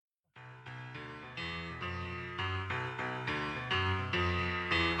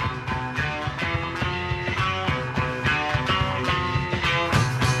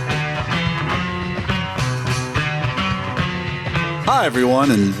Hi,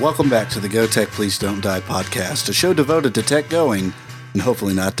 everyone, and welcome back to the Go Tech Please Don't Die podcast, a show devoted to tech going and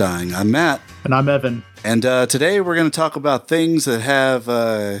hopefully not dying. I'm Matt. And I'm Evan. And today we're going to talk about things that have,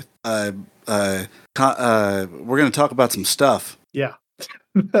 we're going to talk about some stuff. Yeah,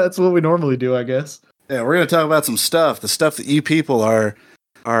 that's what we normally do, I guess. Yeah, we're going to talk about some stuff, the stuff that you people, our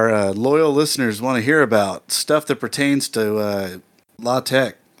loyal listeners, want to hear about, stuff that pertains to La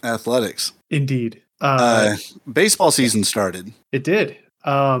Tech athletics. Indeed. Baseball season started. It did.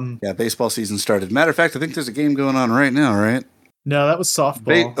 Yeah, baseball season started. Matter of fact, I think there's a game going on right now, right? No, that was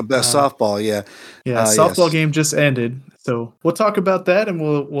softball. Softball, yeah. Yeah, softball game just ended. So we'll talk about that, and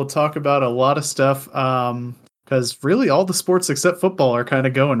we'll talk about a lot of stuff. Because really all the sports except football are kind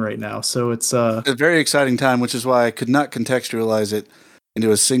of going right now. So it's a very exciting time, which is why I could not contextualize it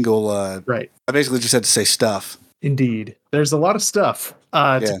into a single. Right. I basically just had to say stuff. Indeed. There's a lot of stuff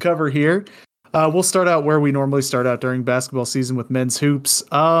to cover here. We'll start out where we normally start out during basketball season with men's hoops.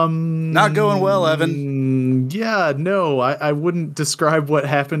 Not going well, Evan. Yeah, no, I wouldn't describe what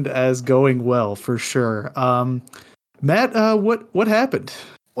happened as going well for sure. Matt, what happened?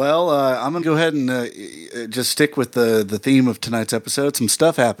 Well, I'm going to go ahead and just stick with the theme of tonight's episode. Some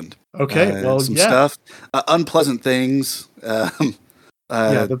stuff happened. Okay, stuff, unpleasant things.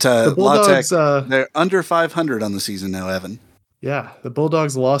 The Bulldogs, they're under 500 on the season now, Evan. Yeah, the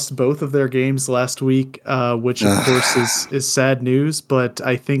Bulldogs lost both of their games last week, which of course is sad news. But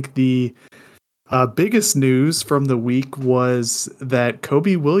I think the biggest news from the week was that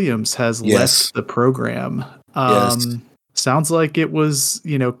Kobe Williams has left the program. Sounds like it was,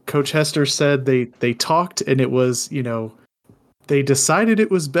 Coach Hester said they talked and it was, they decided it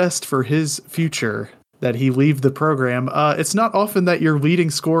was best for his future that he leave the program. It's not often that your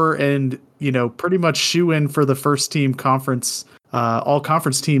leading scorer and, pretty much shoe in for the first team conference, all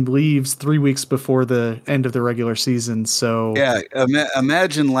conference team leaves 3 weeks before the end of the regular season. So yeah,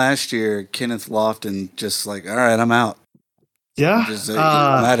 imagine last year, Kenneth Lofton just like, all right, I'm out. Yeah,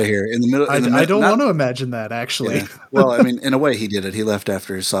 I'm out of here in the middle. I don't want to imagine that actually. Yeah. Well, I mean, in a way, he did it. He left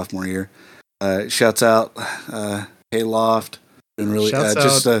after his sophomore year. Shouts out, hey Loft, and really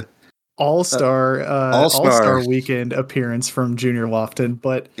just all-star weekend appearance from Junior Lofton.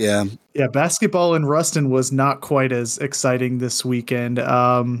 But yeah, basketball in Ruston was not quite as exciting this weekend.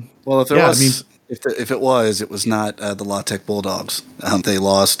 Well, if there was, if it was not the La Tech Bulldogs. They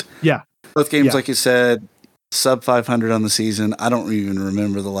lost. Yeah, both games, like you said. Sub 500 on the season. I don't even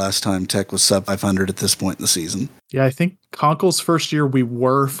remember the last time Tech was sub 500 at this point in the season. Yeah, I think Conkle's first year we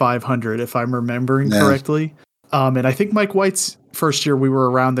were 500, if I'm remembering correctly. And I think Mike White's first year we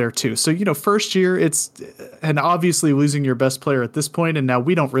were around there too. So, first year and obviously losing your best player at this point, and now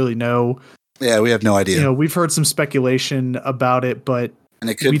we don't really know. Yeah, we have no idea. We've heard some speculation about it, but and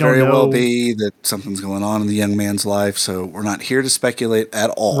it could very well be that something's going on in the young man's life, so we're not here to speculate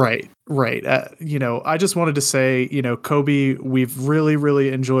at all. Right. I just wanted to say, Kobe, we've really, really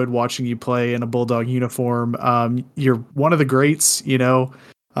enjoyed watching you play in a Bulldog uniform. You're one of the greats,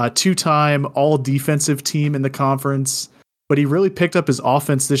 two-time all-defensive team in the conference, but he really picked up his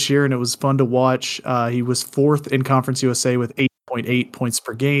offense this year, and it was fun to watch. He was fourth in Conference USA with 8.8 points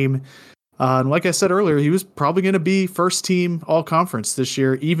per game. And like I said earlier, he was probably going to be first team all conference this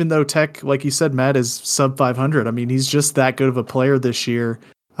year, even though Tech, like you said, Matt, is sub 500. I mean, he's just that good of a player this year,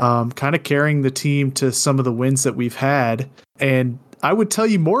 kind of carrying the team to some of the wins that we've had. And I would tell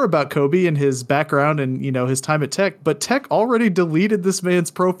you more about Kobe and his background and, his time at Tech, but Tech already deleted this man's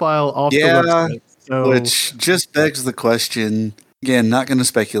profile off the website. So, which just begs the question, again, not going to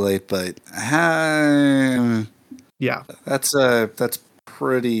speculate, but that's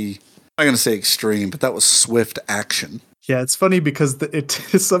pretty... I'm not going to say extreme, but that was swift action. Yeah, it's funny because it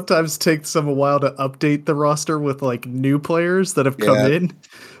sometimes takes them a while to update the roster with like new players that have come in.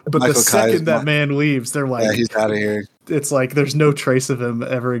 But Michael the second that man leaves, they're like, he's out of here. It's like there's no trace of him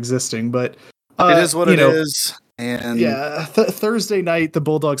ever existing. But it is what it is. And Thursday night, the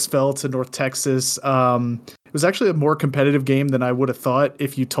Bulldogs fell to North Texas. It was actually a more competitive game than I would have thought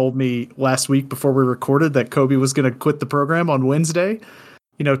if you told me last week before we recorded that Kobe was going to quit the program on Wednesday.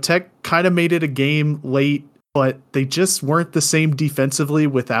 Tech kind of made it a game late, but they just weren't the same defensively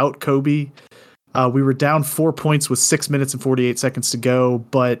without Kobe. We were down 4 points with 6 minutes and 48 seconds to go,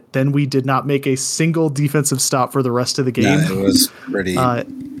 but then we did not make a single defensive stop for the rest of the game. No, it was pretty bad.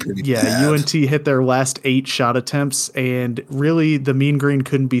 UNT hit their last 8 shot attempts, and really the Mean Green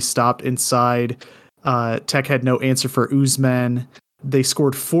couldn't be stopped inside. Tech had no answer for Usman. They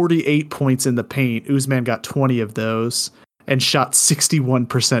scored 48 points in the paint. Usman got 20 of those and shot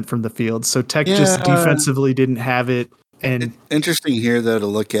 61% from the field. So Tech just defensively didn't have it. And interesting here, though, to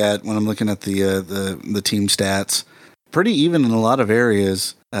look at when I'm looking at the team stats. pretty even in a lot of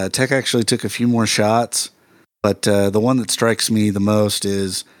areas. Tech actually took a few more shots, but the one that strikes me the most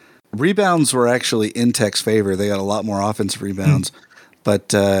is rebounds were actually in Tech's favor. They got a lot more offensive rebounds,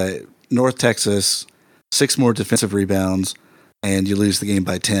 but North Texas, 6 more defensive rebounds, and you lose the game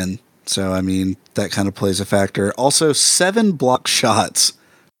by 10. So, I mean, that kind of plays a factor. Also, 7 blocked shots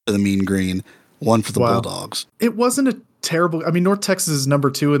for the Mean Green, 1 for the Bulldogs. It wasn't a terrible. I mean, North Texas is number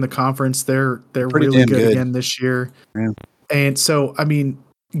 2 in the conference. They're really good again this year. Yeah. And so, I mean,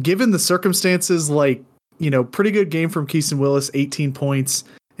 given the circumstances, like, pretty good game from Keeson Willis, 18 points.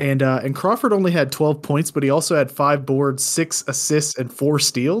 And Crawford only had 12 points, but he also had 5 boards, 6 assists, and 4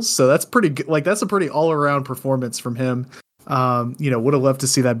 steals. So that's pretty good. Like, that's a pretty all-around performance from him. Would have loved to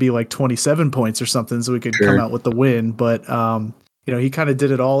see that be like 27 points or something so we could come out with the win. But, he kind of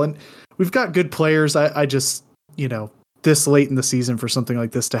did it all. And we've got good players. I just, this late in the season for something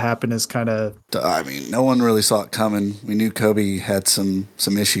like this to happen is kind of... I mean, no one really saw it coming. We knew Kobe had some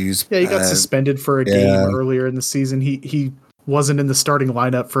issues. Yeah, he got suspended for a game earlier in the season. He wasn't in the starting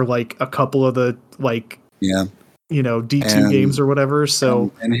lineup for like a couple of the D2 games or whatever.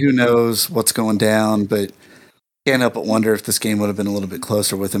 So and who knows what's going down, but can't help but wonder if this game would have been a little bit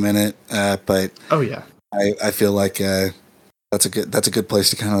closer with him in it. But I feel like that's a good place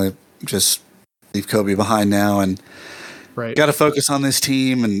to kind of just leave Kobe behind now and got to focus on this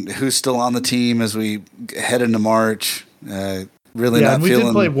team and who's still on the team as we head into March. Really not and we feeling...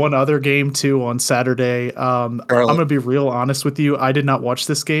 did play one other game too on Saturday. I'm going to be real honest with you. I did not watch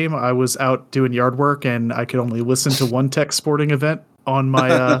this game. I was out doing yard work and I could only listen to one Tech sporting event on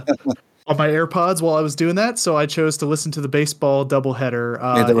my on my AirPods while I was doing that. So I chose to listen to the baseball doubleheader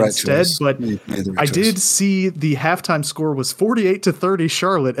instead. But I did see the halftime score was 48-30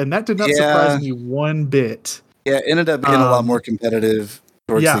 Charlotte, and that did not surprise me one bit. Yeah, it ended up being a lot more competitive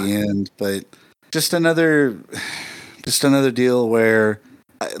towards the end, but just another deal where,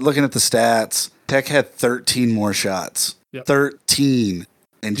 looking at the stats, Tech had 13 more shots. Yep. 13.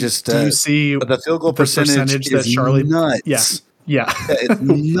 And just do you see the field goal percentage that Charlotte nuts. Yeah. It's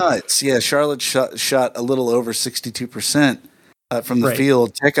nuts. Yeah, Charlotte shot a little over 62% from the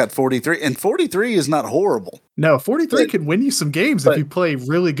field. Tech got 43, and 43 is not horrible. No, 43 can win you some games if you play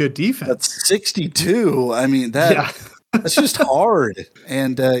really good defense. That's 62. I mean, that's just hard.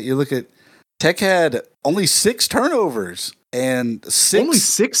 And you look at Tech had only 6 turnovers and only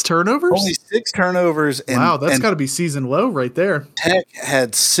 6 turnovers. Only 6 turnovers. And, wow, that's got to be season low right there. Tech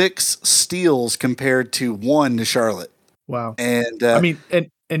had 6 steals compared to 1 to Charlotte. Wow. And I mean,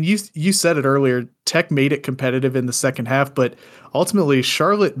 and you said it earlier. Tech made it competitive in the second half, but ultimately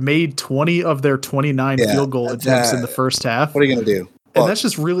Charlotte made 20 of their 29 field goal attempts in the first half. What are you going to do? And that's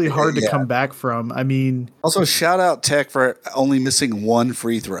just really hard to come back from. I mean, also shout out Tech for only missing 1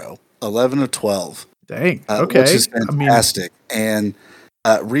 free throw. 11 of 12. Dang. Okay. Which is fantastic. And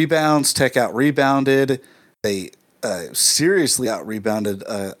rebounds, Tech out-rebounded. They seriously out-rebounded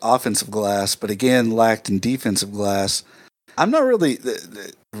offensive glass, but again, lacked in defensive glass. I'm not really...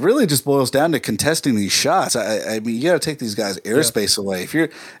 really just boils down to contesting these shots. I mean, you got to take these guys' airspace away.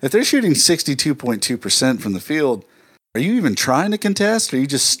 If they're shooting 62.2% from the field, are you even trying to contest? Are you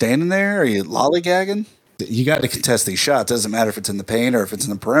just standing there? Are you lollygagging? You got to contest these shots. Doesn't matter if it's in the paint or if it's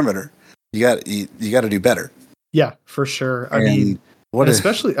in the perimeter. You got to do better. Yeah, for sure. I mean,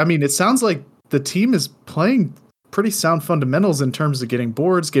 it sounds like the team is playing pretty sound fundamentals in terms of getting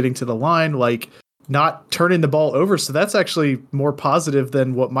boards, getting to the line, like not turning the ball over. So that's actually more positive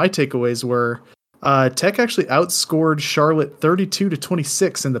than what my takeaways were. Tech actually outscored Charlotte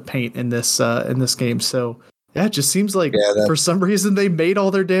 32-26 in the paint in this game. So yeah, it just seems like for some reason they made all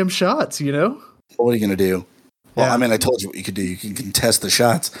their damn shots, What are you going to do? Well, I mean, I told you what you could do. You can contest the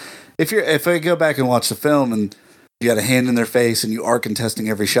shots. If I go back and watch the film and you got a hand in their face and you are contesting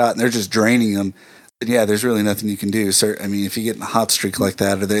every shot and they're just draining them, then there's really nothing you can do. So, I mean, if you get in a hot streak like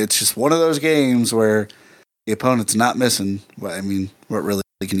that, it's just one of those games where the opponent's not missing. I mean, what really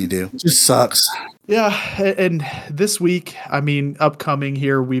can you do? It just sucks. Yeah, and this week, I mean, upcoming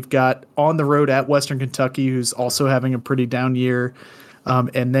here, we've got on the road at Western Kentucky, who's also having a pretty down year.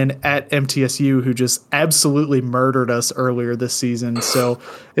 And then at MTSU, who just absolutely murdered us earlier this season. So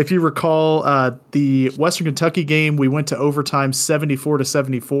if you recall the Western Kentucky game, we went to overtime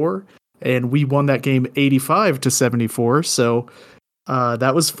 74-74, and we won that game 85-74. So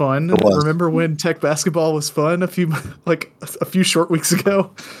that was fun. Remember when Tech basketball was fun a few short weeks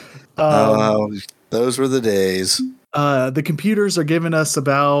ago? Those were the days. The computers are giving us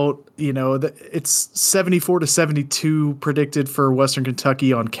about, it's 74-72 predicted for Western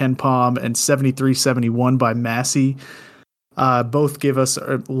Kentucky on KenPom and 73-71 by Massey. Both give us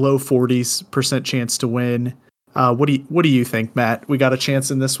a low 40% chance to win. What do you think, Matt? We got a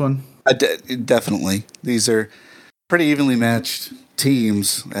chance in this one? Definitely. These are pretty evenly matched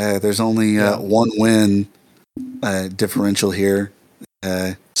teams. There's only one win differential here.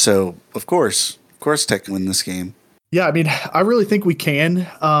 So, of course, Tech can win this game. Yeah, I mean, I really think we can.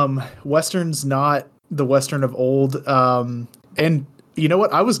 Western's not the Western of old. And you know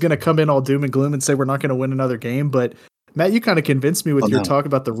what? I was going to come in all doom and gloom and say we're not going to win another game, but Matt, you kind of convinced me with your talk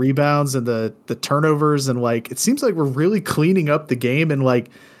about the rebounds and the turnovers, and like it seems like we're really cleaning up the game. And like,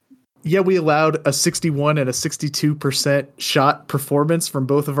 yeah, we allowed a 61 and a 62% shot performance from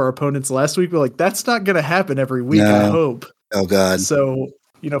both of our opponents last week, but like that's not going to happen every week. No. I hope. Oh God. So,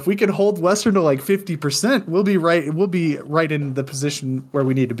 if we can hold Western to like 50%, we'll be right. We'll be right in the position where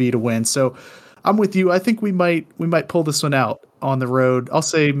we need to be to win. So I'm with you. I think we might pull this one out on the road. I'll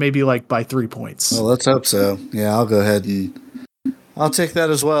say maybe like by 3 points. Well, let's hope so. Yeah, I'll go ahead and I'll take that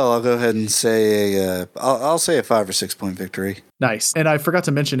as well. I'll go ahead and say I'll say a 5 or 6 point victory. Nice. And I forgot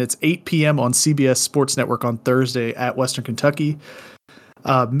to mention it's 8 p.m. on CBS Sports Network on Thursday at Western Kentucky.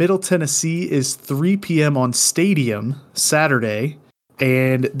 Middle Tennessee is 3 p.m. on Stadium Saturday.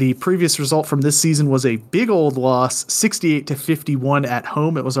 And the previous result from this season was a big old loss, 68-51 at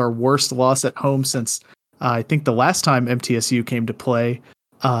home. It was our worst loss at home since I think the last time MTSU came to play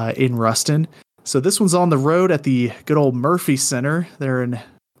in Ruston. So this one's on the road at the good old Murphy Center. They're in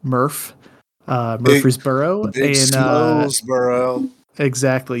Murfreesboro. Big Smosboro.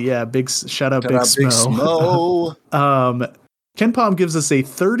 Exactly. Yeah. Shout out Big Smo. Ken Palm gives us a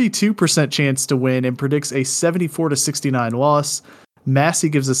 32% chance to win and predicts a 74-69 loss. Massey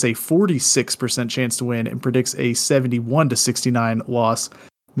gives us a 46% chance to win and predicts a 71-69 loss.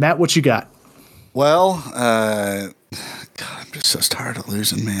 Matt, what you got? Well, God, I'm just so tired of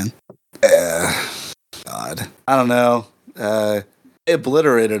losing, man. God, I don't know. It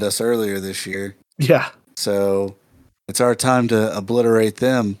obliterated us earlier this year. Yeah. So it's our time to obliterate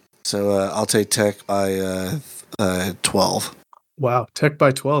them. So I'll take Tech by 12. Wow, Tech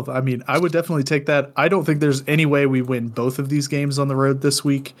by 12. I mean, I would definitely take that. I don't think there's any way we win both of these games on the road this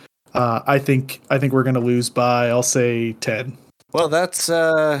week. I think we're going to lose by, I'll say 10. Well, that's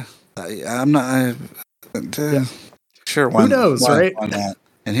I'm not sure. Who knows, right? Why not?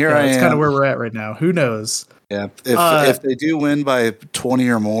 And here I am. That's kind of where we're at right now. Who knows? Yeah. If they do win by 20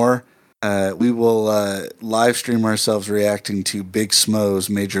 or more, we will live stream ourselves reacting to Big Smo's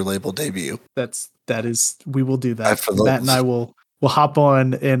major label debut. We will do that. Matt and I will hop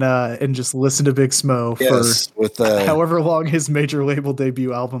on and just listen to Big Smo for however long his major label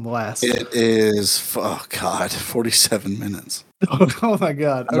debut album lasts. It is 47 minutes. Oh my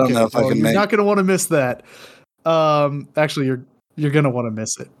God. I don't know if I can You're not going to want to miss that. Actually, you're going to want to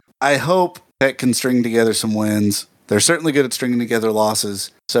miss it. I hope Tech can string together some wins. They're certainly good at stringing together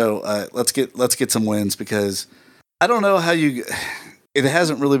losses. So let's get some wins, because I don't know how you. It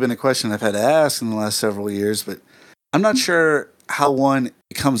hasn't really been a question I've had to ask in the last several years, but I'm not sure how one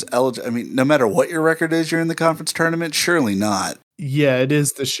becomes eligible. I mean, no matter what your record is, you're in the conference tournament. Surely not. Yeah, it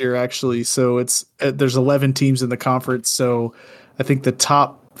is this year actually. So there's 11 teams in the conference. So I think the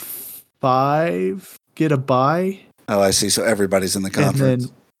top 5 get a bye. Oh, I see. So everybody's in the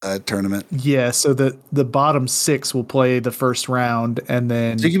conference tournament. Yeah. So the bottom 6 will play the first round, and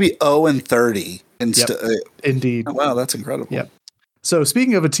then so you can be 0-30 instead. Indeed. Oh, wow, that's incredible. Yeah. So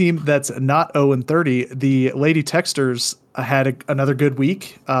speaking of a team that's not 0-30, the Lady Texters had another good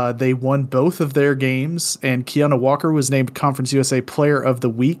week. They won both of their games, and Kiana Walker was named Conference USA Player of the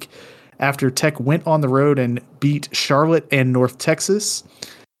Week after Tech went on the road and beat Charlotte and North Texas.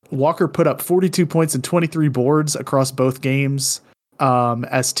 Walker put up 42 points and 23 boards across both games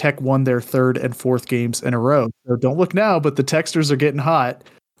as Tech won their 3rd and 4th games in a row. So don't look now, but the Texters are getting hot.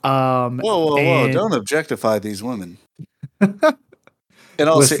 Whoa. Don't objectify these women. In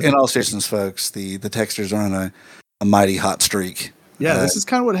all seriousness, folks, the Texters are on a mighty hot streak. Yeah, this is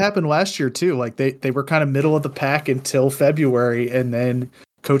kind of what happened last year too. Like they were kind of middle of the pack until February, and then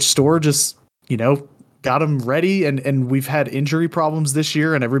Coach Storr just got them ready. And we've had injury problems this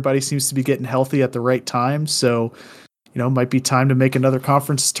year, and everybody seems to be getting healthy at the right time. So might be time to make another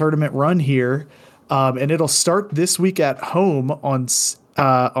conference tournament run here, and it'll start this week at home on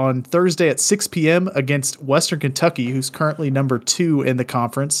Thursday at 6 p.m. against Western Kentucky, who's currently number 2 in the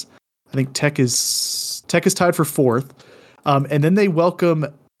conference. I think Tech is tied for 4th. And then they welcome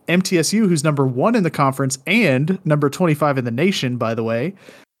MTSU, who's number 1 in the conference and number 25 in the nation, by the way,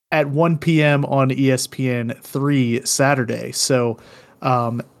 at 1 p.m. on ESPN 3 Saturday. So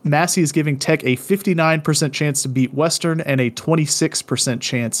Massey is giving Tech a 59% chance to beat Western and a 26%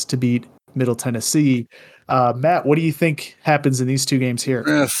 chance to beat Middle Tennessee. Matt, what do you think happens in these two games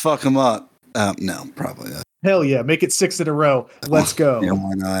here? Fuck them up. No, probably not. Hell yeah, make it 6 in a row. Let's go. Yeah,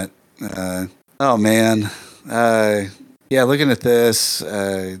 why not? Oh man, yeah. Looking at this,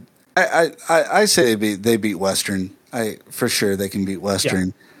 I say they beat Western. For sure they can beat Western.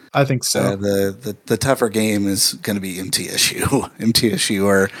 Yeah, I think so. The tougher game is going to be MTSU.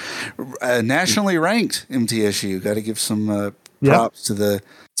 MTSU are nationally ranked. MTSU got to give some props to the.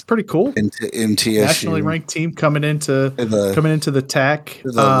 It's pretty cool. MTSU nationally ranked team coming into the TAC.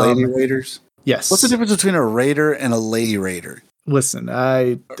 The Lady Raiders. Yes. What's the difference between a Raider and a Lady Raider? Listen,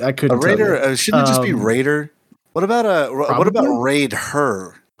 I couldn't. A Raider shouldn't it just be Raider? What about Raid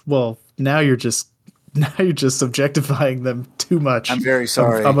Her? Well, now you're just objectifying them too much. I'm very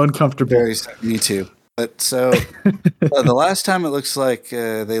sorry. I'm uncomfortable. Me too. But so the last time it looks like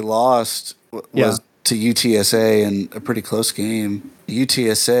they lost was to UTSA in a pretty close game.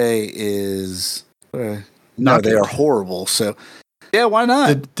 UTSA is no, they are horrible. So yeah, why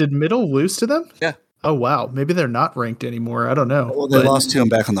not? Did Middle lose to them? Yeah. Oh wow, maybe they're not ranked anymore. I don't know. Well, they lost to them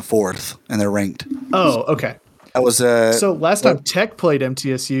back on the 4th, and they're ranked. Oh, okay. That was so last time Tech played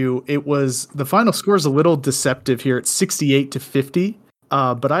MTSU, it was the final score is a little deceptive here. It's 68-50.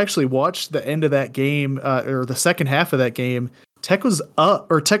 But I actually watched the end of that game, or the second half of that game. Tech was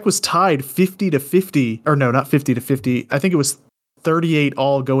tied 50-50, or no, not 50-50. I think it was 38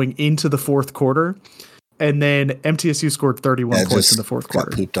 all going into the fourth quarter, and then MTSU scored 31 points in the fourth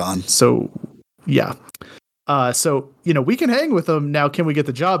quarter. Pooped on. So yeah. So we can hang with them now. Can we get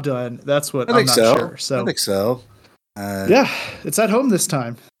the job done? That's what I'm not sure. So I think so. Yeah, it's at home this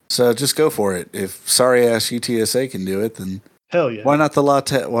time. So just go for it. If sorry ass UTSA can do it, then hell yeah. Why not the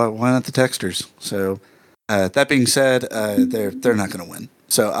why not the Texters? So that being said, they're not going to win.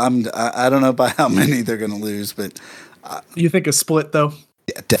 So I don't know by how many they're going to lose, but you think a split though?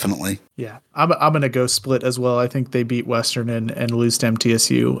 Yeah, definitely. Yeah, I'm going to go split as well. I think they beat Western and lose to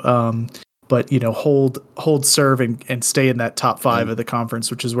MTSU. But hold serve and stay in that top 5 of the conference,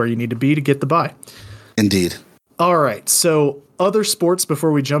 which is where you need to be to get the bye. Indeed. All right. So other sports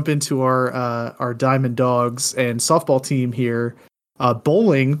before we jump into our Diamond Dogs and softball team here.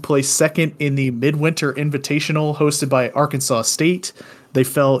 Bowling placed second in the Midwinter Invitational hosted by Arkansas State. They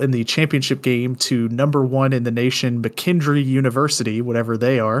fell in the championship game to number 1 in the nation, McKendree University, whatever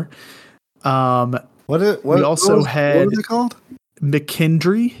they are. What are they called?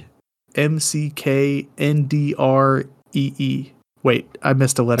 McKendree. MCKNDREE. Wait, I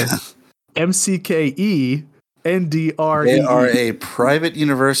missed a letter. MCKENDREE. They are a private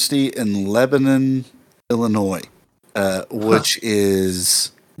university in Lebanon, Illinois, which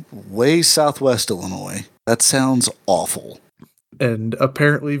is way southwest Illinois. That sounds awful. And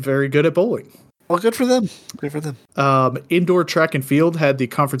apparently very good at bowling. Well, good for them. Good for them. Indoor track and field had the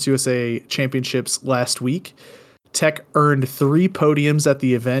Conference USA Championships last week. Tech earned 3 podiums at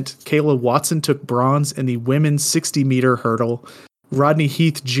the event. Kayla Watson took bronze in the women's 60-meter hurdle. Rodney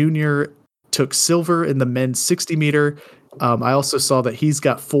Heath Jr. took silver in the men's 60-meter. I also saw that he's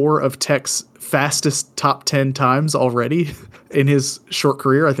got 4 of Tech's fastest top 10 times already in his short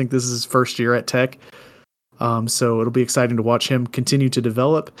career. I think this is his first year at Tech. So it'll be exciting to watch him continue to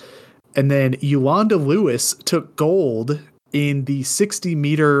develop. And then Yolanda Lewis took gold in the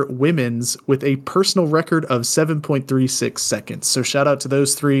 60-meter women's with a personal record of 7.36 seconds. So shout out to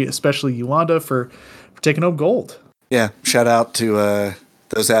those 3, especially Yolanda, for taking home gold. Yeah, shout out to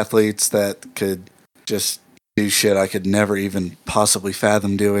those athletes that could just do shit I could never even possibly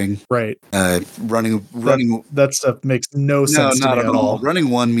fathom doing. Right. Running. That stuff makes no sense to me at all. Running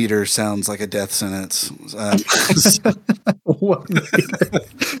 1 meter sounds like a death sentence. 1 meter.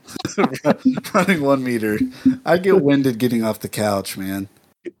 Running 1 meter. I get winded getting off the couch, man.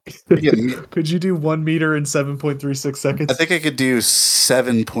 Could you do 1 meter in 7.36 seconds? I think I could do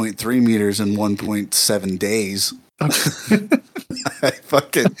 7.3 meters in 1.7 days.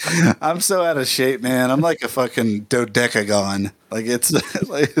 I'm so out of shape, man. I'm like a fucking dodecagon. Like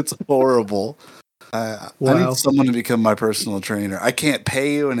it's horrible. I need someone to become my personal trainer. I can't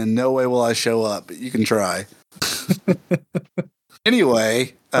pay you, and in no way will I show up. But you can try.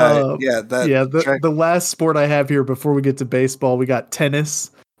 Anyway, the last sport I have here before we get to baseball, we got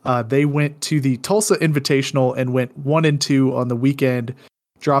tennis. They went to the Tulsa Invitational and went 1-2 on the weekend,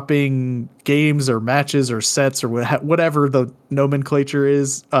 dropping games or matches or sets or whatever the nomenclature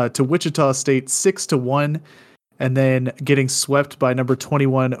is to Wichita State 6-1, and then getting swept by number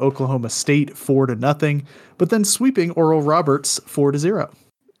 21 Oklahoma State 4-0, but then sweeping Oral Roberts 4-0.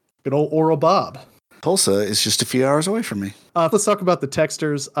 Good old Oral Bob. Tulsa is just a few hours away from me. Let's talk about the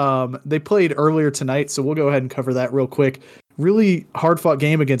Texters. They played earlier tonight, so we'll go ahead and cover that real quick. Really hard-fought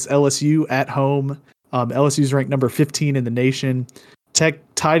game against LSU at home. LSU's ranked number 15 in the nation. Tech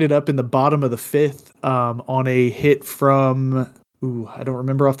tied it up in the bottom of the fifth on a hit from, I don't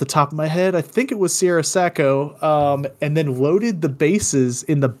remember off the top of my head. I think it was Sierra Sacco, and then loaded the bases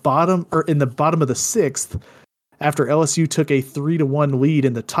in the bottom of the sixth after LSU took a 3-1 lead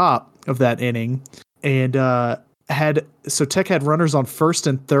in the top of that inning, and Tech had runners on first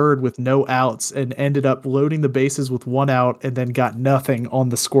and third with no outs and ended up loading the bases with 1 out and then got nothing on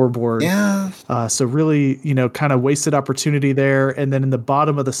the scoreboard. Yeah. So really, kind of wasted opportunity there. And then in the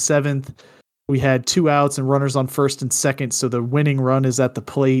bottom of the seventh, we had 2 outs and runners on first and second. So the winning run is at the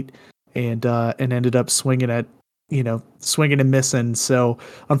plate and ended up swinging and missing. So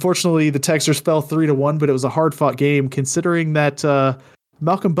unfortunately, the Texans fell 3-1, but it was a hard fought game considering that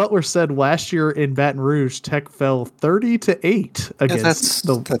Malcolm Butler said last year in Baton Rouge, Tech fell 30-8 against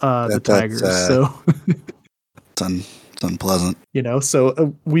the Tigers. So it's unpleasant.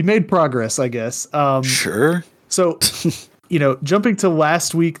 So we made progress, I guess. Sure. So, jumping to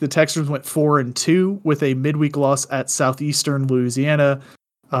last week, the Texans went 4-2 with a midweek loss at Southeastern Louisiana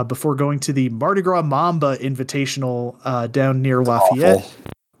before going to the Mardi Gras Mamba Invitational down near Lafayette. Awful.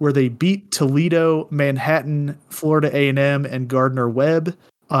 Where they beat Toledo, Manhattan, Florida A&M, and Gardner-Webb,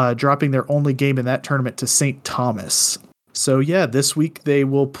 dropping their only game in that tournament to St. Thomas. So, yeah, this week they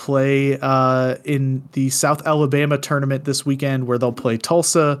will play in the South Alabama tournament this weekend, where they'll play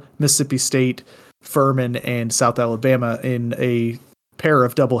Tulsa, Mississippi State, Furman, and South Alabama in a pair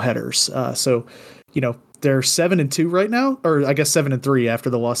of doubleheaders. So, they're 7-2 right now, or I guess 7-3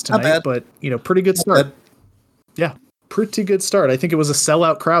 after the loss tonight, but, pretty good start. Yeah. Pretty good start. I think it was a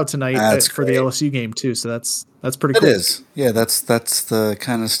sellout crowd tonight for the LSU game too. So that's pretty cool. It is. Yeah, that's the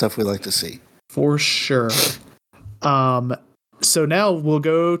kind of stuff we like to see. For sure. So now we'll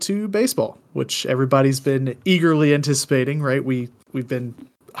go to baseball, which everybody's been eagerly anticipating, right? We've been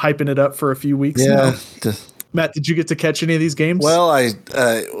hyping it up for a few weeks now. Matt, did you get to catch any of these games? Well,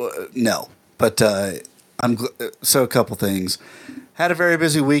 no, but so a couple things. Had a very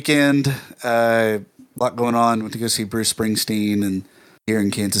busy weekend. A lot going on. Went to go see Bruce Springsteen and here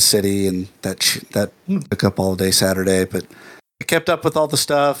in Kansas City, and that took up all day Saturday. But I kept up with all the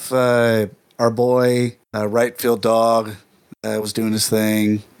stuff. Our boy, right field dog, was doing his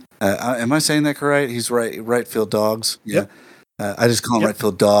thing. Am I saying that correct? He's right field dogs. Yeah. Yep. I just call him right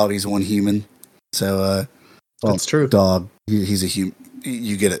field dog. He's one human. So that's true. Dog. He's a human.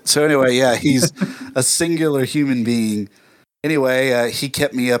 You get it. So anyway, yeah, he's a singular human being. Anyway, he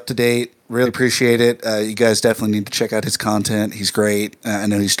kept me up to date. Really appreciate it. You guys definitely need to check out his content. He's great. I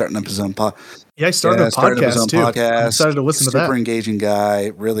know he's starting up his own podcast. Yeah, he started a podcast too. I'm excited to listen to that. Super engaging guy.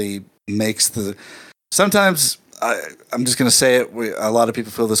 Really makes the. Sometimes I'm just going to say it. A lot of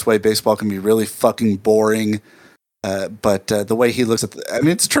people feel this way. Baseball can be really fucking boring. But the way he looks at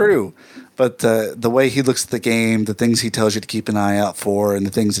it's true. But the way he looks at the game, the things he tells you to keep an eye out for, and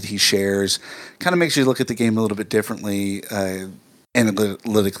the things that he shares, kind of makes you look at the game a little bit differently,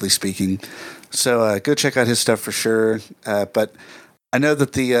 analytically speaking. So go check out his stuff for sure. But I know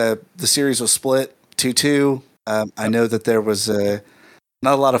that the series was split 2-2. I know that there was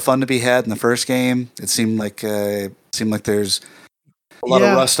not a lot of fun to be had in the first game. It seemed like there's a lot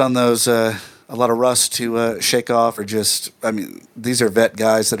of rust on those. A lot of rust to shake off, or these are vet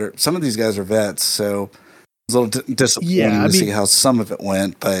guys some of these guys are vets, so it's a little disappointing to see how some of it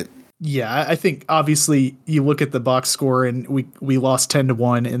went, but yeah, I think obviously you look at the box score and we lost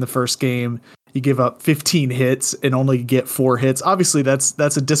 10-1 in the first game. You give up 15 hits and only get 4 hits. Obviously that's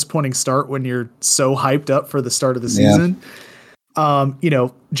a disappointing start when you're so hyped up for the start of the season.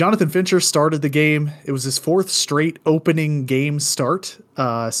 Jonathan Fincher started the game. It was his 4th straight opening game start.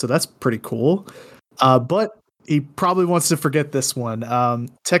 So that's pretty cool. But he probably wants to forget this one.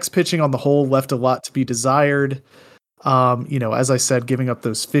 Tech's pitching on the whole left a lot to be desired. As I said, giving up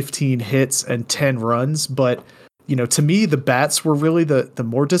those 15 hits and 10 runs. But, to me, the bats were really the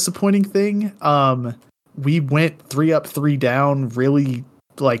more disappointing thing. We went 3 up, 3 down, really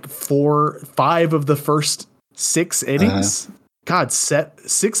like 5 of the first 6 innings. God,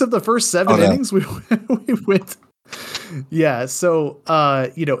 6 of the first 7 innings we went. Yeah. So,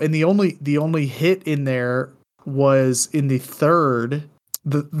 and the only hit in there was in the third,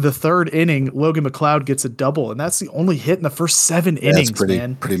 the third inning. Logan McLeod gets a double, and that's the only hit in the first 7 innings.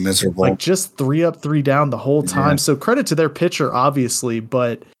 Pretty miserable. Like just 3 up, 3 down the whole time. So credit to their pitcher, obviously,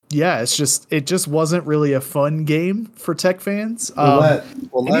 but yeah, it just wasn't really a fun game for Tech fans.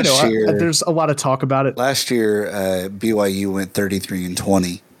 Last year, there's a lot of talk about it. Last year, BYU went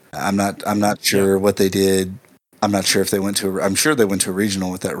 33-20. I'm not sure what they did. I'm not sure if they went to. I'm sure they went to a regional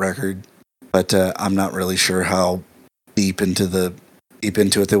with that record, but I'm not really sure how deep into the deep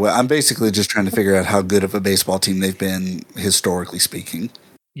into it. I'm basically just trying to figure out how good of a baseball team they've been historically speaking.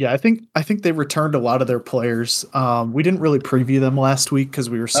 Yeah, I think they returned a lot of their players. We didn't really preview them last week because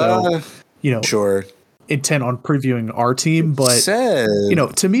we were so sure intent on previewing our team. But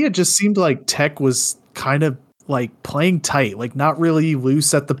to me, it just seemed like Tech was kind of like playing tight, like not really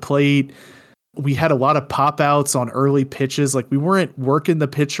loose at the plate. We had a lot of pop outs on early pitches. Like we weren't working the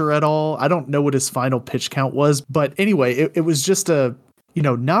pitcher at all. I don't know what his final pitch count was, but anyway, it was just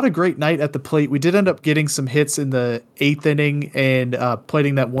not a great night at the plate. We did end up getting some hits in the 8th inning and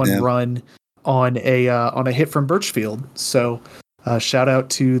plating that one run on a hit from Birchfield. So shout out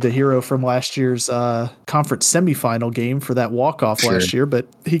to the hero from last year's conference semifinal game for that walk-off last year, but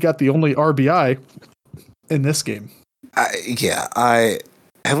he got the only RBI in this game.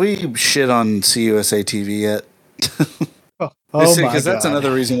 Have we shit on CUSA TV yet? Because that's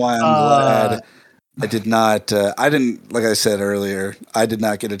another reason why I'm glad I did not. I didn't, like I said earlier, I did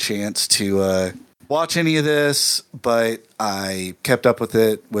not get a chance to watch any of this, but I kept up with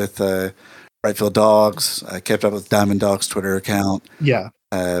it with Rightfield Dogs. I kept up with Diamond Dog's Twitter account. Yeah.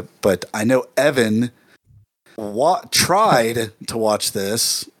 But I know Evan tried to watch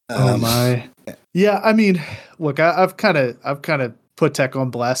this. Oh my. Yeah, I mean, look, I've kind of put Tech on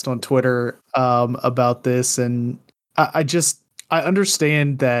blast on Twitter about this, and I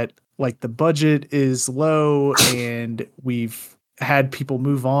understand that like the budget is low and we've had people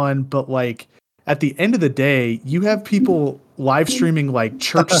move on, but like at the end of the day, you have people live streaming like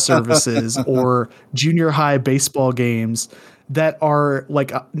church services or junior high baseball games that are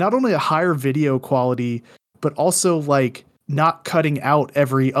like not only a higher video quality, but also like not cutting out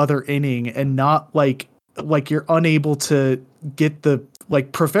every other inning and not like you're unable to get the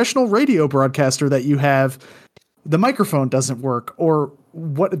like professional radio broadcaster that you have. The microphone doesn't work, or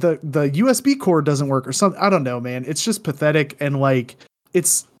what the USB cord doesn't work, or something. I don't know, man. It's just pathetic. And like,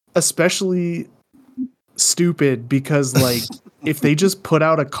 it's especially stupid because like, if they just put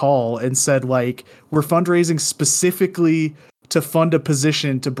out a call and said like, we're fundraising specifically to fund a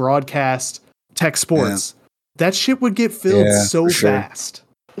position to broadcast Tech sports, that shit would get filled so fast.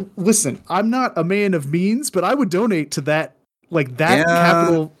 Listen, I'm not a man of means, but I would donate to that, like that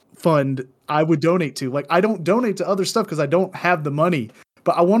capital fund. I would donate to. Like, I don't donate to other stuff because I don't have the money,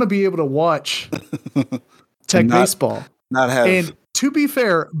 but I want to be able to watch Tech baseball. And to be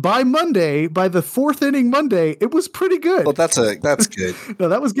fair, by the 4th inning Monday, it was pretty good. Well, that's good. No,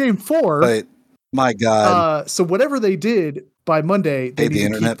 that was game 4. But my God. So whatever they did by Monday, they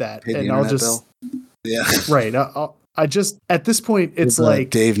need to keep that. And I'll just right. I just at this point, it's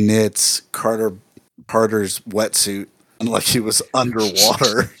like Dave Knitz, Carter's wetsuit, and like he was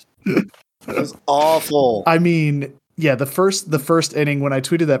underwater. It was awful. I mean, yeah, the first inning when I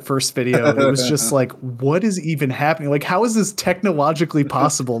tweeted that first video, it was just like, what is even happening? Like, how is this technologically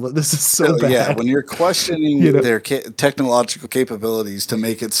possible that this is so bad? Yeah, when you're questioning their technological capabilities to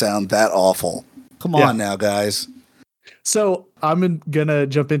make it sound that awful. Come on now, guys. So I'm going to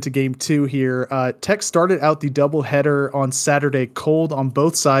jump into game 2 here. Tech started out the doubleheader on Saturday cold on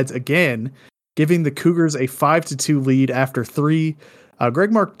both sides again, giving the Cougars a 5-2 lead after 3.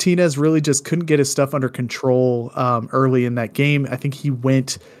 Greg Martinez really just couldn't get his stuff under control early in that game. I think he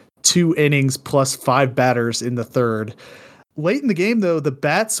went 2 innings plus 5 batters in the 3rd. Late in the game, though, the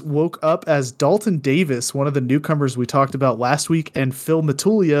Bats woke up as Dalton Davis, one of the newcomers we talked about last week, and Phil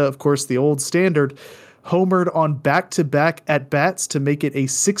Matulia, of course, the old standard, homered on back-to-back at-bats to make it a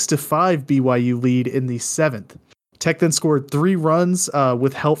 6-5 BYU lead in the 7th. Tech then scored 3 runs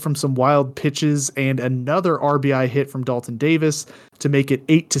with help from some wild pitches and another RBI hit from Dalton Davis to make it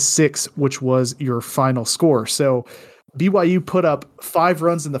 8-6, which was your final score. So BYU put up 5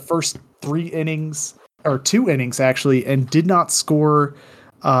 runs in the first 3 innings, or 2 innings actually, and did not score,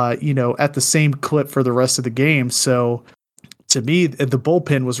 at the same clip for the rest of the game. So to me, the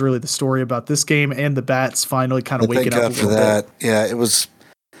bullpen was really the story about this game, and the Bats finally kind of waking up a little bit. Yeah, it was.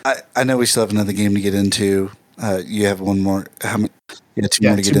 I know we still have another game to get into. You have one more. How many? Yeah, 2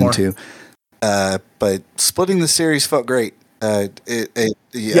 more to get into. But splitting the series felt great. I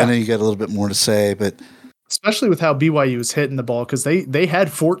know you got a little bit more to say, but especially with how BYU was hitting the ball, because they had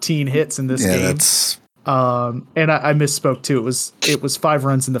 14 hits in this game. And I misspoke too. It was 5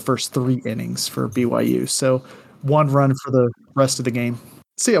 runs in the first 3 innings for BYU. So 1 run for the rest of the game.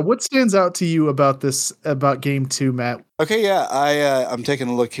 So yeah, what stands out to you about game 2, Matt? Okay, yeah, I'm taking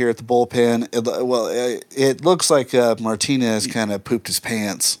a look here at the bullpen. It looks like Martinez kind of pooped his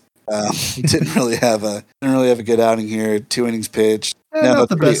pants. He didn't really have a good outing here. 2 innings pitched. Not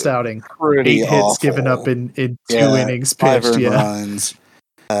the best outing. 8 hits given up in 2 innings pitched. 5 runs.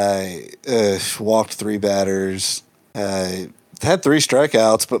 Walked 3 batters. had 3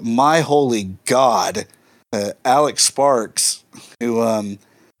 strikeouts, but my holy God, Alex Sparks, who, in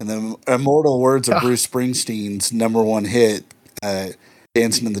the immortal words of Bruce Springsteen's number 1 hit,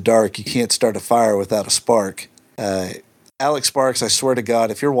 Dancing in the Dark, you can't start a fire without a spark. Alex Sparks, I swear to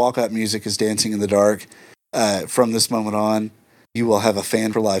God, if your walkout music is Dancing in the Dark, from this moment on, you will have a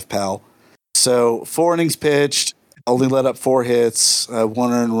fan for life, pal. So 4 innings pitched, only let up 4 hits,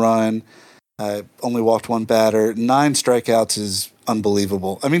 1 earned run, only walked 1 batter. 9 strikeouts is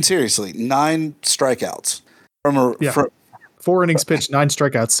unbelievable. I mean, seriously, 9 strikeouts from 4 innings pitched, 9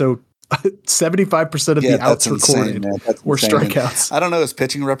 strikeouts. So 75% of the outs recorded were strikeouts. I don't know his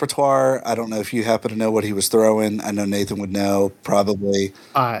pitching repertoire. I don't know if you happen to know what he was throwing. I know Nathan would know, probably.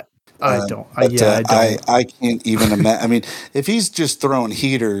 I don't. I can't even imagine. I mean, if he's just throwing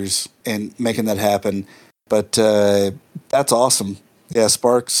heaters and making that happen, but that's awesome. Yeah,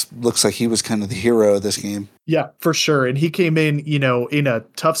 Sparks looks like he was kind of the hero of this game. Yeah, for sure. And he came in, in a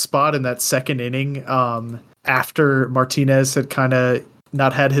tough spot in that 2nd inning after Martinez had kind of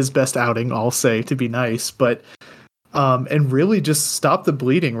not had his best outing, I'll say, to be nice, but and really just stop the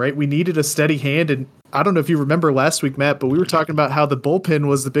bleeding, right? We needed a steady hand, and I don't know if you remember last week, Matt, but we were talking about how the bullpen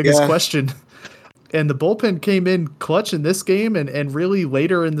was the biggest question, and the bullpen came in clutch in this game and really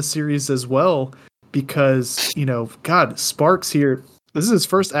later in the series as well, because, God, Sparks here, this is his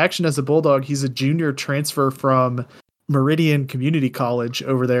first action as a Bulldog. He's a junior transfer from Meridian Community College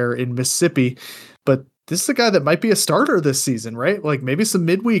over there in Mississippi, but this is a guy that might be a starter this season, right? Like maybe some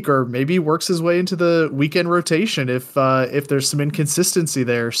midweek, or maybe works his way into the weekend rotation if there's some inconsistency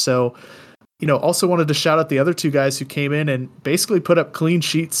there. So, also wanted to shout out the other 2 guys who came in and basically put up clean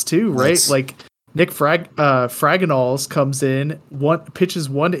sheets too, right? Nice. Like Nick Fraganals comes in, pitches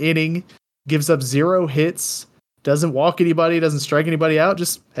 1 inning, gives up 0 hits, doesn't walk anybody, doesn't strike anybody out.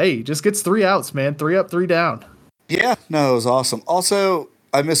 Just gets 3 outs, man. 3 up, 3 down. Yeah, no, it was awesome. Also,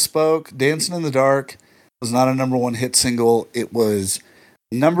 I misspoke. Dancing in the Dark was not a number 1 hit single. It was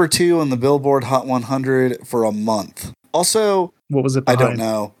number 2 on the Billboard Hot 100 for a month. Also, what was it behind? I don't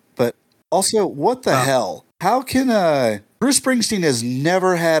know. But also, what the hell? How can Bruce Springsteen has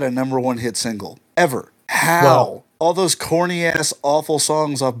never had a number 1 hit single ever? How? Well, all those corny ass awful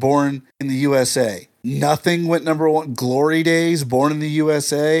songs off Born in the USA. Nothing went number 1. Glory Days, Born in the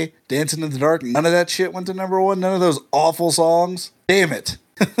USA, Dancing in the Dark. None of that shit went to number 1. None of those awful songs. Damn it.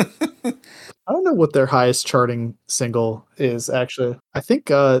 I don't know what their highest charting single is, actually. I think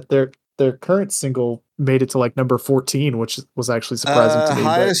their current single made it to like number 14, which was actually surprising to me.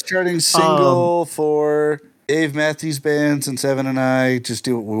 Highest charting single for Dave Matthews Band, Since Evan and I Just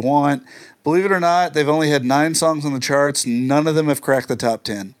Do What We Want. Believe it or not, they've only had 9 songs on the charts. None of them have cracked the top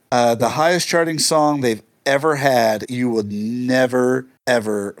 10. The highest charting song they've ever had, you would never,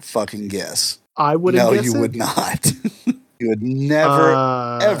 ever fucking guess. I wouldn't guess it? No, you would not. You would never,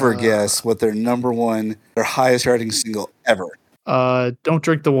 ever guess what their number 1, their highest charting single ever. Don't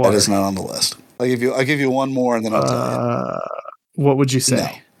Drink the Water. That is not on the list. I'll give you one more, and then I'll tell you. What would you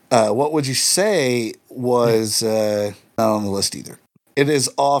say? No. What Would You Say was not on the list either. It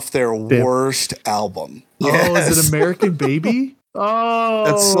is off their worst album. Yes. Oh, is it American Baby? Oh,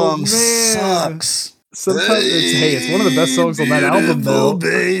 that song sucks. Sometimes it's one of the best songs on that album, though.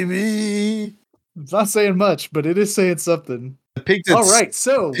 Baby. It's not saying much, but it is saying something. All right,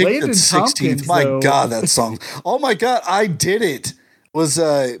 so Landon 16th. Tompkins. My God, that song. Oh my God, I did it. Was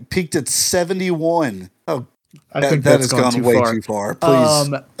peaked at 71. Oh, I think that has gone way too far.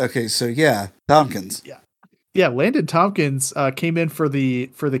 Please. Okay, so yeah, Tompkins. Yeah. Landon Tompkins came in for the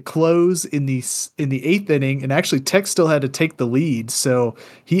close in the 8th inning, and actually Tech still had to take the lead, so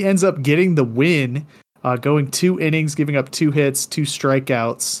he ends up getting the win, going 2 innings, giving up 2 hits, 2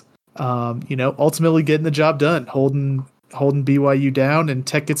 strikeouts. Ultimately getting the job done, holding BYU down, and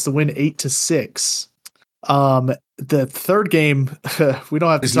Tech gets the win 8-6. The third game we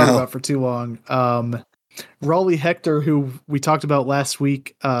don't have to talk about for too long. Raleigh Hector, who we talked about last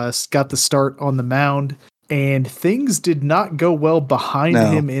week, got the start on the mound, and things did not go well behind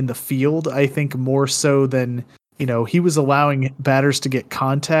him in the field. I think more so than, he was allowing batters to get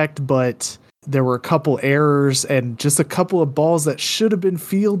contact, but there were a couple errors and just a couple of balls that should have been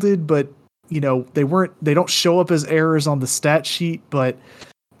fielded, but they don't show up as errors on the stat sheet. But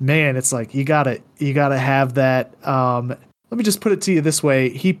man, it's like, you gotta have that. Let me just put it to you this way.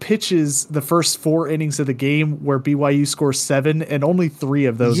 He pitches the first 4 innings of the game where BYU scores 7, and only 3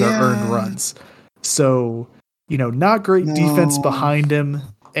 of those are earned runs. So, not great defense behind him.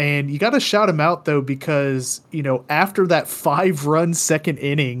 And you got to shout him out, though, because, after that 5-run second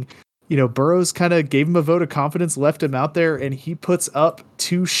inning, Burrows kind of gave him a vote of confidence, left him out there, and he puts up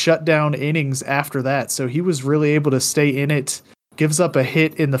 2 shutdown innings after that. So he was really able to stay in it, gives up a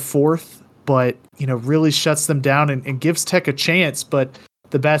hit in the 4th, but, really shuts them down and gives Tech a chance. But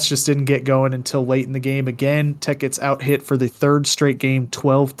the bats just didn't get going until late in the game. Again, Tech gets out hit for the 3rd straight game,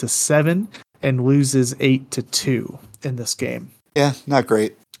 12-7, and loses 8-2 in this game. Yeah, not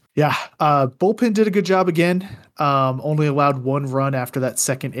great. Yeah, bullpen did a good job again. Only allowed 1 run after that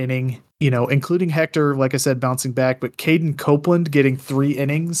 2nd inning, including Hector, like I said, bouncing back, but Caden Copeland getting 3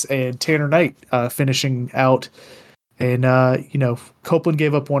 innings and Tanner Knight finishing out. And, Copeland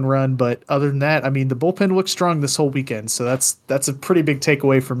gave up 1 run, but other than that, the bullpen looked strong this whole weekend. So that's a pretty big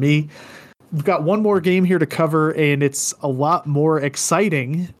takeaway for me. We've got one more game here to cover, and it's a lot more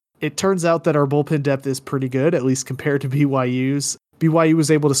exciting. It turns out that our bullpen depth is pretty good, at least compared to BYU's. BYU was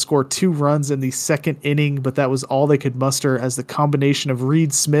able to score 2 runs in the 2nd inning, but that was all they could muster as the combination of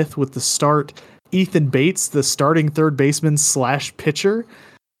Reed Smith with the start, Ethan Bates, the starting 3rd baseman / pitcher,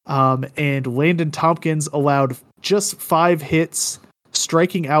 and Landon Tompkins allowed just 5 hits,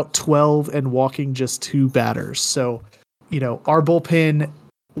 striking out 12 and walking just 2 batters. So, our bullpen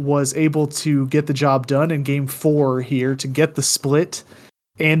was able to get the job done in game 4 here to get the split,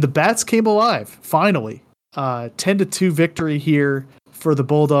 and the bats came alive, finally. 10-2 victory here for the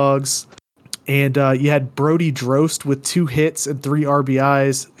Bulldogs. And you had Brody Drost with 2 hits and 3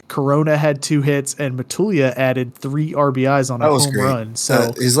 RBIs. Corona had 2 hits, and Matulia added 3 RBIs on a home run.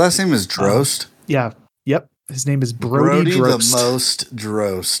 So his last name is Drost? Yeah. Yep. His name is Brody Drost. The most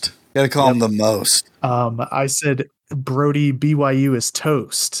Drost. Gotta call him the most. I said Brody BYU is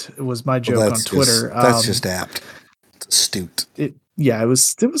toast. It was my joke on Twitter. That's just apt. It's astute. It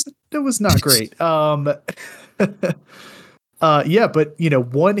was not great. But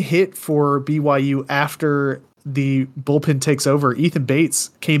 1 hit for BYU after the bullpen takes over. Ethan Bates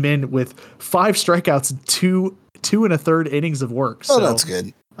came in with 5 strikeouts and 2 1/3 innings of work. So that's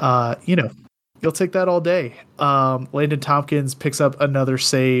good. You'll take that all day. Landon Tompkins picks up another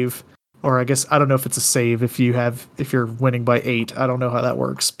save, or I guess I don't know if it's a save if you're winning by 8. I don't know how that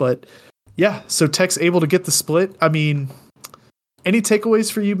works, but yeah. So Tech's able to get the split. Any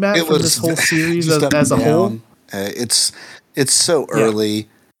takeaways for you, Matt, from this whole series as a whole? It's so early.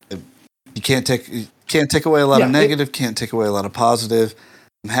 You can't take away a lot of negative. Can't take away a lot of positive.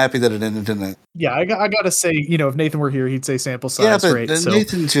 I'm happy that it ended in a. Yeah, I gotta say, if Nathan were here, he'd say sample size. Yeah, but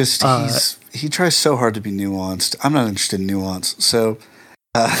Nathan just he tries so hard to be nuanced. I'm not interested in nuance, so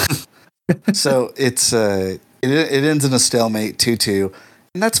so it ends in a stalemate 2-2,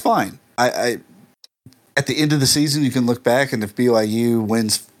 and that's fine. I at the end of the season, you can look back, and if BYU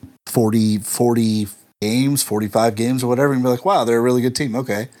wins 40 games, 45 games, or whatever, and be like, wow, they're a really good team.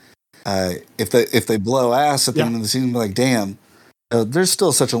 Okay. If they blow ass at the end of the season, be like, damn, there's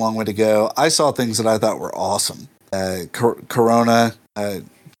still such a long way to go. I saw things that I thought were awesome. Corona,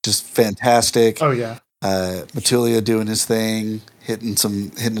 just fantastic. Oh yeah. Matulia doing his thing, hitting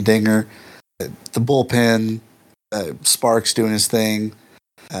a dinger. The bullpen, Sparks doing his thing.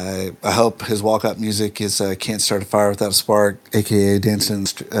 I hope his walkout music is "Can't Start a Fire Without a Spark," aka dancing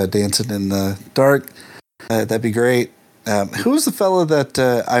in the dark. That'd be great. Who was the fellow that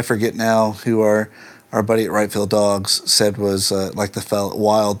I forget now? Who our buddy at Right Field Dogs said was like the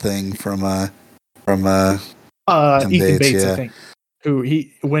wild thing from Ethan Bates, I think. Who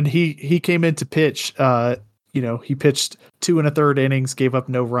when he came in to pitch, he pitched 2 1/3 innings, gave up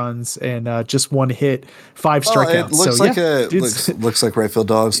no runs, and just 1 hit, 5 strikeouts. It looks like Right Field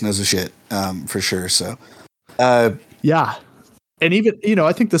Dogs knows a shit for sure. So, yeah, and even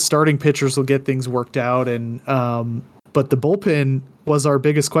I think the starting pitchers will get things worked out, and but the bullpen was our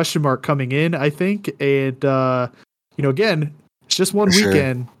biggest question mark coming in, I think, and again, it's just one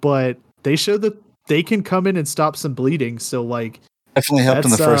weekend, but they showed that they can come in and stop some bleeding. So definitely helped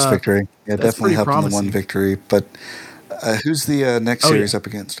in the first victory. Yeah, definitely helped promising. In the one victory. But who's the next series up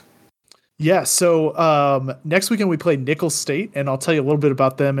against? Yeah, so next weekend we play Nicholls State, and I'll tell you a little bit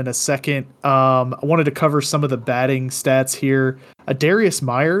about them in a second. I wanted to cover some of the batting stats here. Darius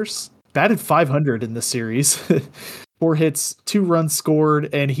Myers batted .500 in the series. 4 hits, 2 runs scored,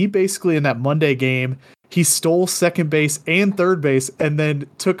 and he basically in that Monday game, he stole second base and third base and then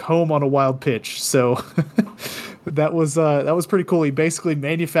took home on a wild pitch. So that was pretty cool. He basically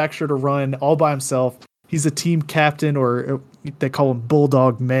manufactured a run all by himself. He's a team captain, or they call him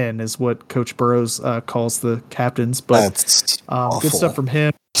Bulldog Men, is what Coach Burrows calls the captains. But that's good stuff from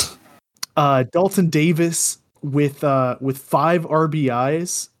him. Dalton Davis with 5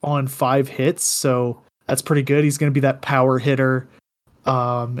 RBIs on 5 hits, so that's pretty good. He's going to be that power hitter.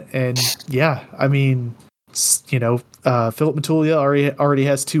 And yeah, Philip Matulia already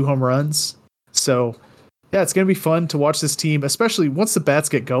has 2 home runs. So yeah, it's going to be fun to watch this team, especially once the bats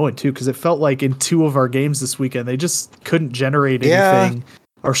get going too, because it felt like in 2 of our games this weekend, they just couldn't generate anything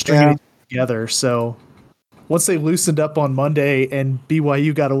or string anything together. So once they loosened up on Monday and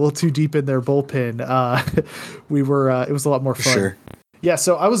BYU got a little too deep in their bullpen, it was a lot more fun. Sure. Yeah.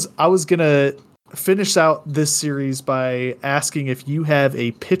 So I was going to finish out this series by asking if you have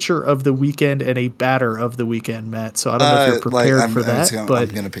a pitcher of the weekend and a batter of the weekend, Matt. So I don't know if you're prepared for that, but I'm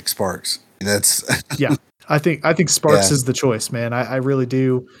going to pick Sparks. That's yeah. I think Sparks is the choice, man. I really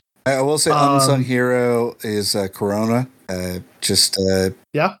do. I will say unsung hero is Corona.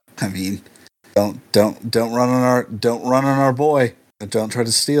 Yeah. I mean, don't run on our boy. Don't try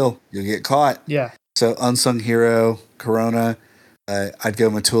to steal. You'll get caught. Yeah. So unsung hero Corona. I'd go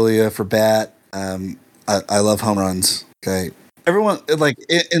Matulia for bat. I love home runs. Okay. Everyone like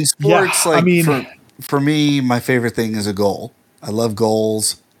in sports. Yeah, like for me, my favorite thing is a goal. I love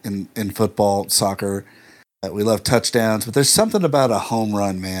goals in football, soccer. We love touchdowns, but there's something about a home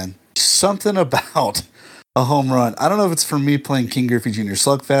run, man. Something about a home run. I don't know if it's for me playing King Griffey Jr.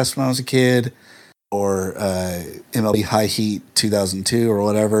 Slugfest when I was a kid or MLB High Heat 2002 or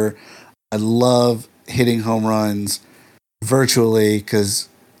whatever. I love hitting home runs virtually because,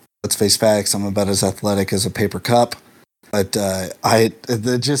 let's face facts, I'm about as athletic as a paper cup. But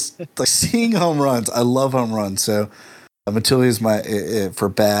just like seeing home runs, I love home runs. So Matulia is my for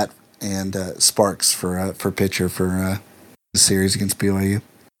bat. And Sparks for pitcher for the series against BYU.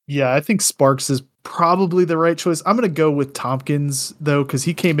 Yeah, I think Sparks is probably the right choice. I'm going to go with Tompkins though, because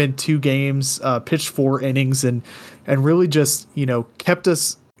he came in 2 games, pitched 4 innings, and really just kept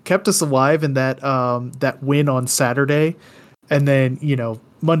us alive in that win on Saturday, and then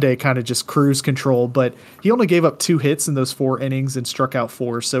Monday kind of just cruise control. But he only gave up 2 hits in those 4 innings and struck out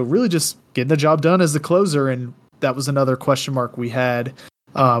 4. So really just getting the job done as the closer, and that was another question mark we had.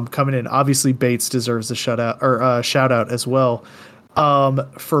 Coming in, obviously Bates deserves a shout out as well.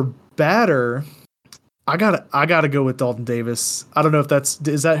 For batter, I gotta go with Dalton Davis. I don't know if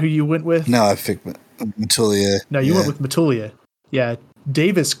is that who you went with? No, I picked Matulia. No, you went with Matulia. Yeah,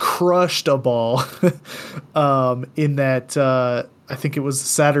 Davis crushed a ball in that I think it was the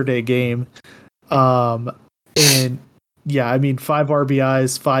Saturday game. And yeah, I mean 5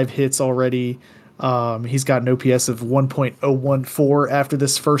 RBIs, 5 hits already. He's got an OPS of 1.014 after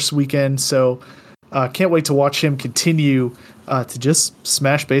this first weekend, so can't wait to watch him continue to just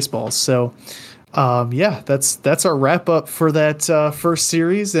smash baseballs. So, that's our wrap up for that first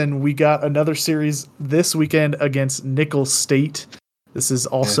series, and we got another series this weekend against Nicholls State. This is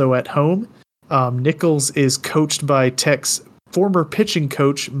also at home. Nicholls is coached by Tech's former pitching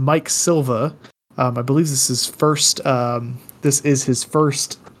coach Mike Silva. I believe this is his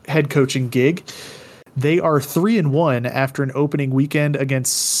first head coaching gig. They are 3-1 after an opening weekend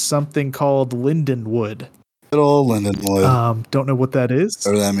against something called Lindenwood. Good old Lindenwood. Don't know what that is.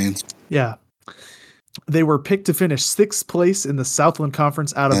 Whatever that means. Yeah. They were picked to finish 6th place in the Southland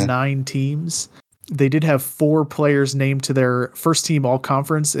Conference out of 9 teams. They did have 4 players named to their first team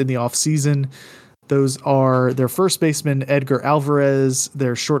all-conference in the offseason. Those are their first baseman, Edgar Alvarez,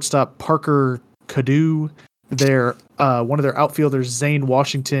 their shortstop, Parker Cadu, their one of their outfielders, Zane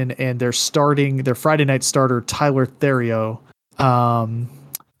Washington, and their Friday night starter, Tyler Therio.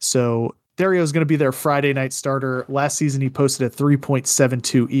 So Therio is going to be their Friday night starter. Last season, he posted a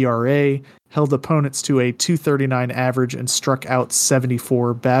 3.72 ERA, held opponents to a 239 average, and struck out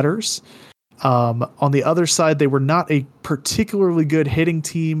 74 batters. On the other side, they were not a particularly good hitting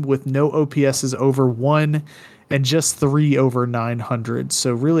team with no OPSs over 1 and just 3 over 900.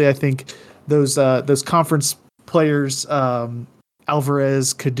 So really, I think those conference players,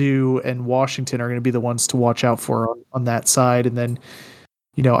 Alvarez, Cadu, and Washington are going to be the ones to watch out for on that side. And then,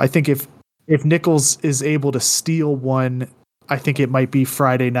 I think if Nicholls is able to steal one, I think it might be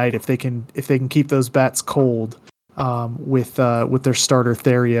Friday night if they can keep those bats cold with their starter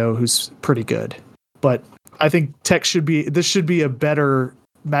Therio, who's pretty good. But I think this should be a better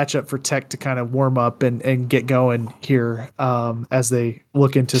matchup for Tech to kind of warm up and get going here as they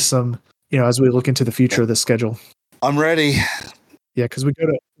look into as we look into the future of the schedule. I'm ready. Yeah, because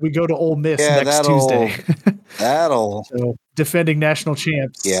we go to Ole Miss next Tuesday. So, defending national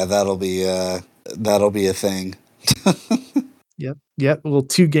champs. Yeah, that'll be a thing. Yep. A little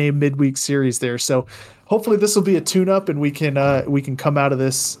 2-game midweek series there. So hopefully this will be a tune-up and we can come out of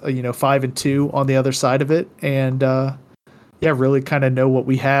this 5-2 on the other side of it, and really kind of know what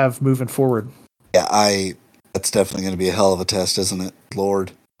we have moving forward. Yeah, that's definitely going to be a hell of a test, isn't it?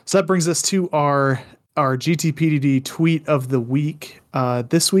 Lord. So that brings us to our our GTPDD tweet of the week.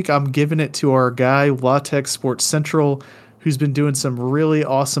 This week, I'm giving it to our guy, Latex Sports Central, who's been doing some really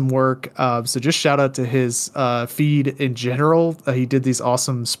awesome work. So just shout out to his feed in general. He did these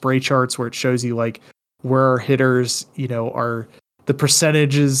awesome spray charts where it shows you like where our hitters, are the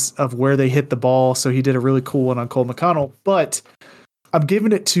percentages of where they hit the ball. So he did a really cool one on Cole McConnell. But I'm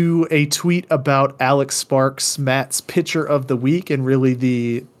giving it to a tweet about Alex Sparks, Matt's pitcher of the week, and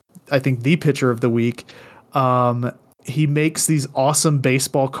really I think the pitcher of the week. He makes these awesome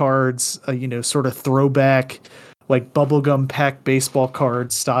baseball cards, sort of throwback, like bubblegum pack baseball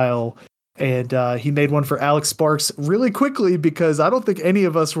card style. And he made one for Alex Sparks really quickly because I don't think any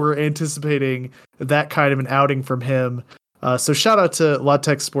of us were anticipating that kind of an outing from him. So shout out to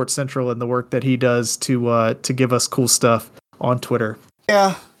Latex Sports Central and the work that he does to give us cool stuff on Twitter.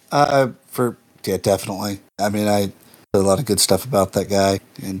 Yeah, definitely. I mean, I did a lot of good stuff about that guy,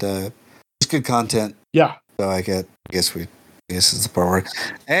 and it's good content. Yeah. So I guess this is the part where,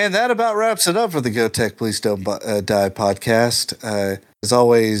 and that about wraps it up for the Go Tech Please Don't Die podcast. As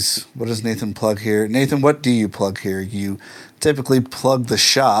always, what does Nathan plug here? Nathan, what do you plug here? You typically plug the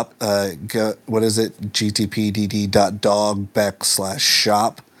shop. What is it?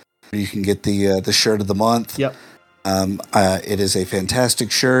 gtpdd.dog/shop. You can get the shirt of the month. Yep. It is a fantastic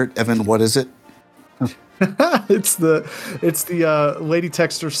shirt. Evan, what is it? It's the Lady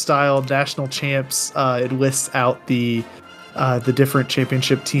Texter style national champs. It lists out the different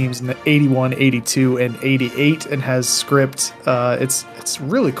championship teams in the 81, 82, and 88, and has script. It's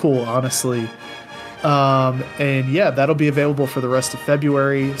really cool, honestly. And yeah, that'll be available for the rest of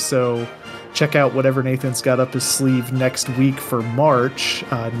February. So check out whatever Nathan's got up his sleeve next week for March.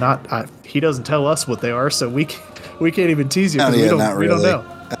 He doesn't tell us what they are, so we can't even tease you because we don't know.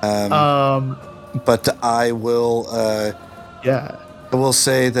 But I will. Yeah. I will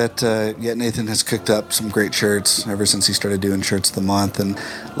say that Nathan has cooked up some great shirts ever since he started doing shirts of the month, and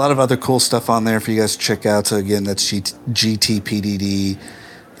a lot of other cool stuff on there for you guys to check out. So again, that's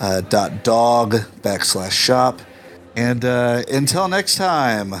gtpdd.dog/shop. And until next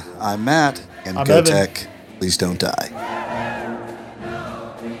time, I'm Matt, and I'm Go Evan. Tech, please don't die.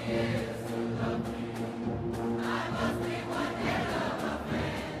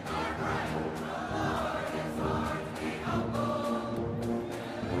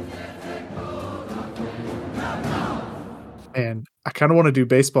 And I kind of want to do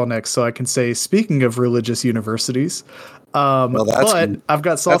baseball next, so I can say, speaking of religious universities, I've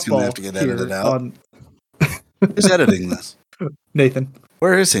got softball have to get edited here out. on Who's editing this? Nathan.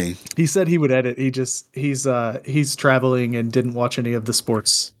 Where is he? He said he would edit. He's traveling and didn't watch any of the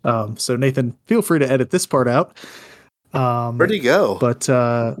sports. So Nathan, feel free to edit this part out. Where'd he go? But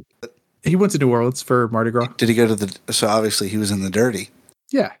he went to New Orleans for Mardi Gras. Did he go to so obviously he was in the Dirty.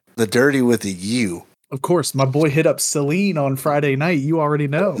 Yeah. The Dirty with the U. Of course, my boy hit up Celine on Friday night. You already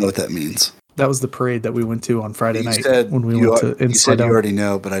know. I don't know what that means. That was the parade that we went to on Friday night when we went to Inside You said Out. you already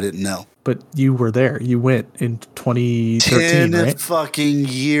know, but I didn't know. But you were there. You went in 2013, 10 right? fucking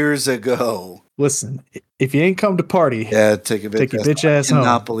years ago. Listen, if you ain't come to party, take your bitch ass home. I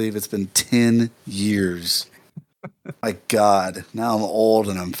cannot believe it's been 10 years. My God. Now I'm old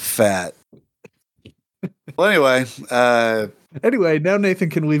and I'm fat. Well, anyway. Anyway, now Nathan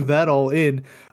can leave that all in.